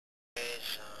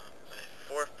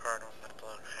fourth part on my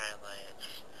blog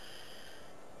highlights.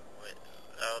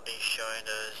 I'll be showing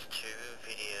those two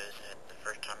videos at the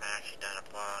first time I actually done a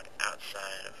blog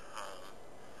outside of home.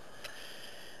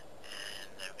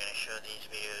 And I'm going to show these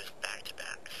videos back to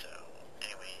back. So,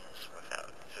 anyways,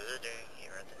 without further ado,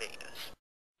 here are the videos.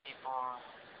 People,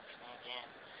 again,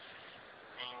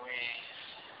 anyways,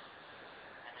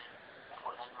 I'm in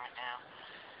Portland right now.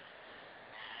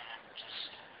 And I'm just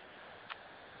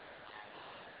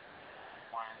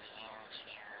one of the units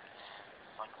here.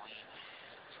 And luckily,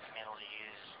 I'm able to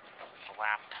use a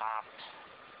laptop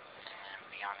and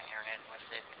be on the internet with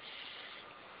it.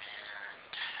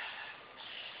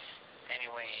 And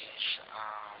anyways,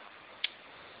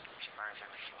 as far as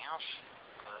everything else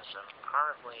goes, I'm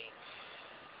probably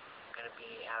going to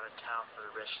be out of town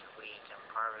for the rest of the week. I'm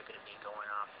probably going to be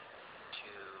going off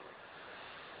to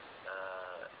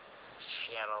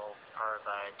Seattle probably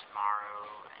by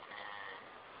tomorrow, and then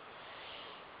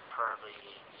probably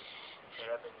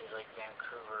head up into like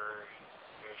Vancouver,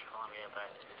 British Columbia by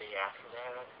the day after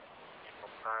that, and we'll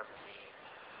probably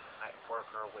might work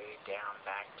our way down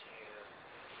back to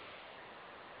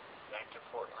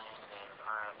Portland, and then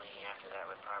probably after that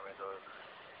we'd probably go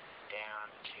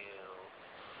down to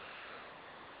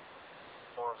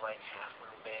more of like Half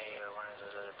Moon Bay or one of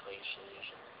those other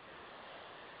places,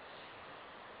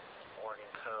 Oregon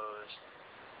Coast,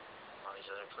 all these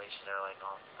other places that are like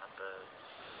all up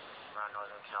around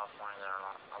Northern California that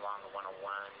are along the 101. And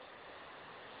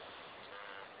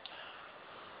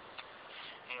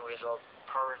anyways, I'll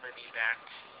probably be back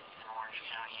in Orange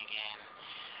County again,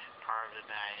 probably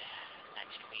by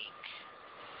next week.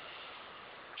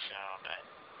 So, but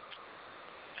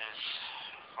as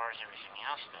far as everything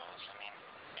else goes, I mean,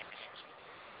 everything's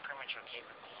pretty much okay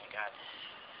with me. I got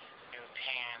new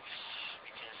pants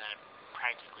because I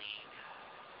practically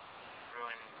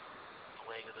ruined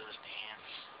the leg of those pants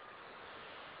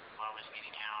while I was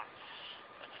getting out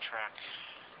of the truck,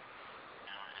 you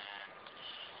know,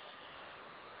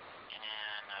 and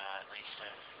then at least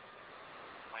I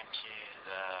went to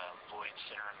the Lloyd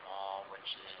Center Mall,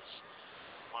 which is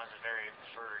one of the very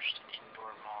first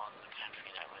indoor malls in the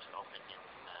country that was opened in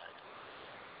the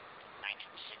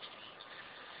 1960s,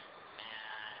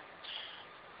 and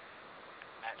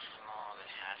that's the mall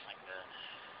that has like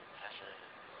has a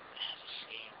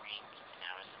skating rink, and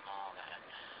that was the mall that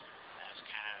was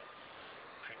kind of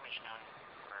pretty much known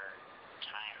for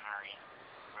Tony Harding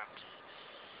grew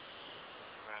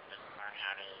up and learn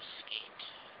how to skate.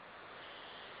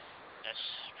 That's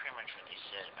pretty much what they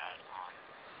said about it on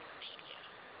Wikipedia.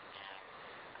 And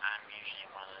I'm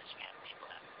usually one of those kind of people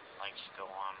that likes to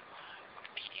go on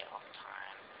Wikipedia all the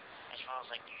time, as well as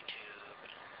like YouTube,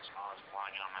 and as well as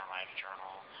blogging on my life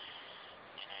journal,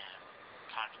 and then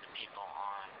talking to people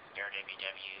on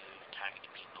BearWW, talking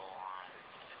to people on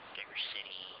Digger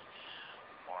City,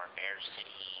 or Bear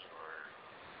City, or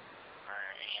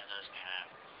any of those kind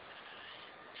of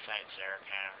sites that are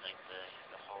kind of like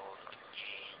the whole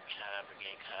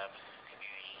gay cub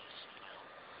communities, you know.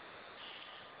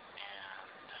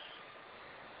 And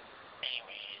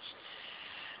anyways,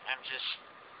 I'm just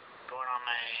going on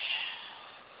my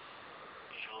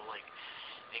usual like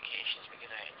vacations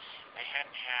because I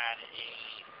hadn't had a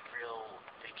real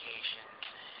vacation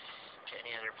to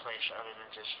any other place other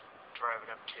than just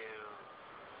driving up to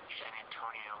San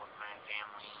Antonio with my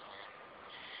family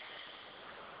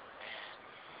and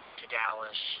to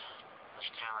Dallas. It was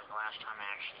kind of like the last time I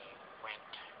actually went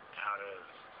out of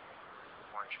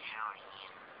Orange County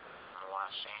in the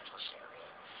Los Angeles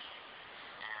area.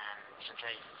 And since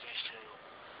I used to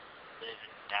live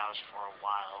in Dallas for a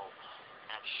while,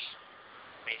 that's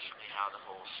basically how the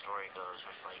whole story goes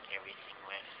with like everything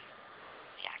with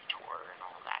the actor and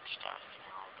all that stuff, you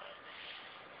know. But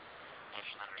that's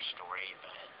another story.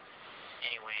 But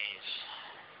anyways,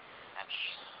 that's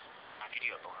my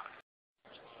video blog.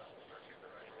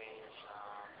 Anyways,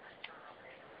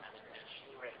 I'm in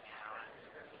DC right now,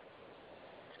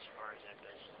 as far as that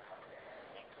goes,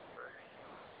 Vancouver.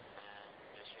 And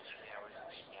just recently I was in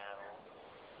Seattle.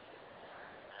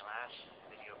 My last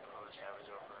video post I was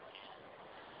over in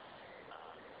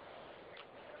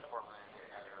Portland,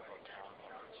 another hotel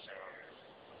room. So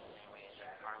anyways,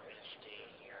 I'm probably gonna stay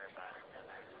here about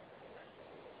another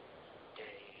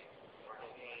day, or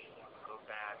maybe go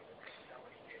back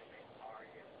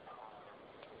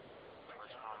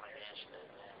listen on my disc,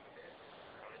 and then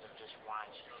because I'm just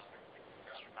watching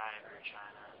Survivor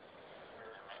China,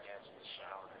 and my dad's in the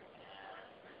shower, and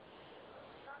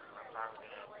I'm probably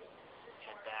gonna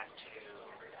head back to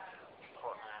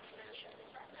Portland after this and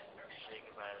say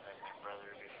goodbye to like my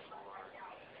brother before,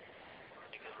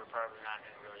 because we're probably not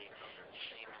gonna really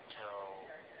see him until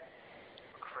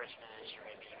Christmas, or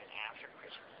maybe even after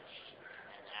Christmas.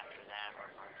 And then after that,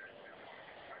 we're probably going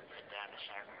to head down to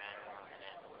Sacramento, and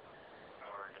then,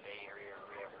 or the Bay Area, or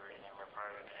wherever, and then we're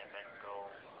probably going to go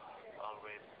all the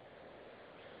way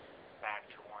back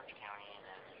to Orange County, and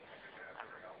then I'm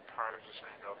probably just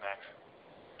going to go back to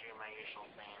do my usual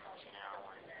things, you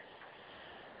know, and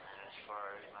as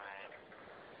far as my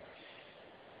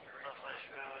love life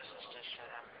goes, it's just that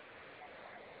I'm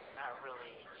not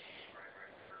really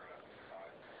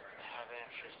have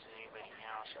interest in anybody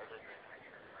else other than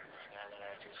this guy that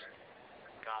I just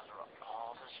gone through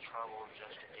all this trouble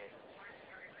just to get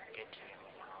to him,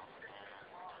 you know,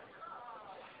 and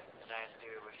the last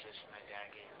dude was just my dad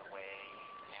getting away,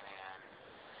 and then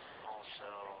also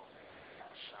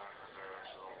some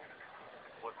little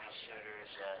would-be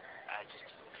suitors that I just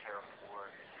didn't care for,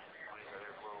 all these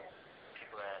other little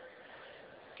people that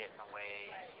getting away,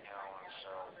 you know, and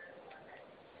so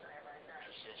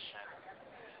it's just I'm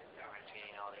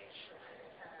getting all these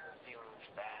feelings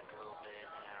back a little bit,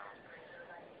 you know,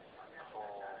 the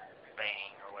whole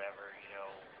bang or whatever, you know,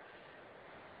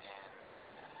 and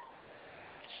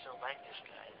I still like this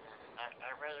guy, and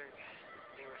I'd rather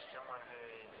be with someone who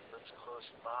lives close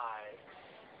by,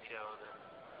 you know, than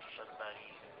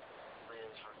somebody who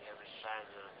lives on the other side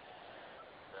of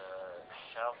the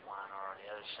South line, or on the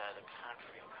other side of the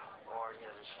country, or on the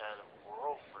other side of the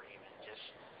world, for even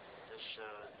just so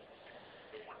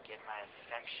they can get my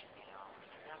affection, you know.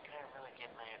 I'm not gonna really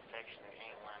get my affection from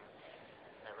anyone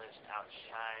that lives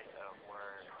outside of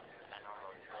where I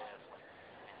normally live.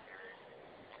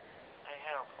 I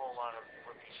had a whole lot of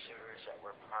would-be suitors that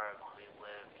were probably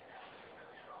lived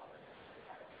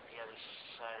the other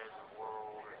side of the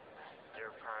world. They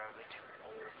were probably too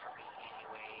old for me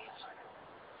anyways.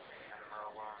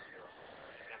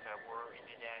 Even if I were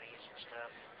into daddies and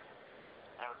stuff,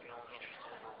 I would be only interested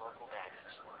in the local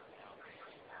daddies, you know,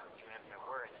 even if I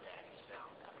were into daddies, but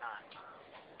I'm not.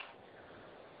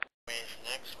 Anyways, the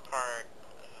next part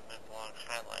of my vlog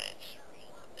highlights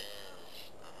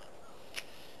is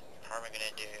probably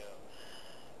going to do